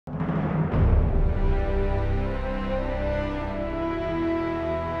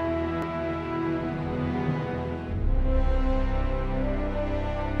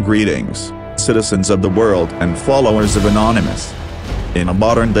Greetings, citizens of the world and followers of Anonymous. In a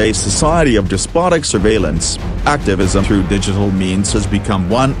modern-day society of despotic surveillance, activism through digital means has become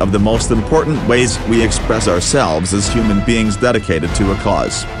one of the most important ways we express ourselves as human beings dedicated to a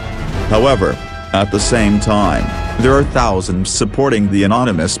cause. However, at the same time, there are thousands supporting the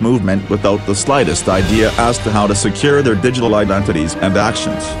Anonymous movement without the slightest idea as to how to secure their digital identities and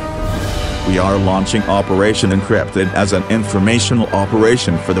actions. We are launching Operation Encrypted as an informational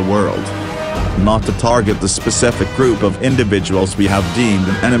operation for the world. Not to target the specific group of individuals we have deemed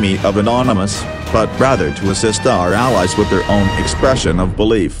an enemy of Anonymous, but rather to assist our allies with their own expression of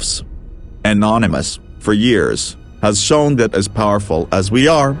beliefs. Anonymous, for years, has shown that as powerful as we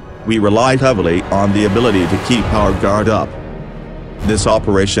are, we rely heavily on the ability to keep our guard up. This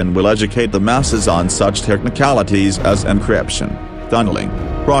operation will educate the masses on such technicalities as encryption, tunneling,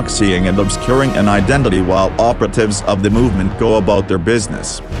 proxying and obscuring an identity while operatives of the movement go about their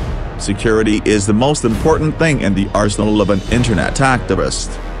business. Security is the most important thing in the arsenal of an internet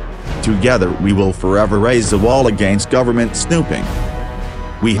activist. Together we will forever raise the wall against government snooping.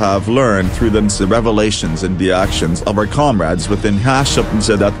 We have learned through the revelations and the actions of our comrades within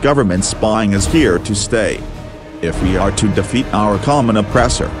 #UPNSA that government spying is here to stay. If we are to defeat our common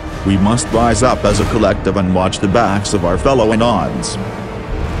oppressor, we must rise up as a collective and watch the backs of our fellow Anons.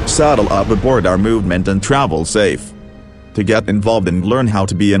 Saddle up aboard our movement and travel safe. To get involved and learn how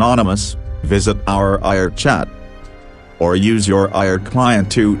to be anonymous, visit our IR chat. Or use your IR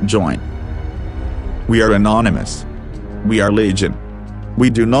client to join. We are Anonymous. We are Legion.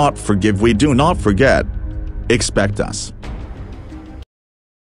 We do not forgive, we do not forget. Expect us.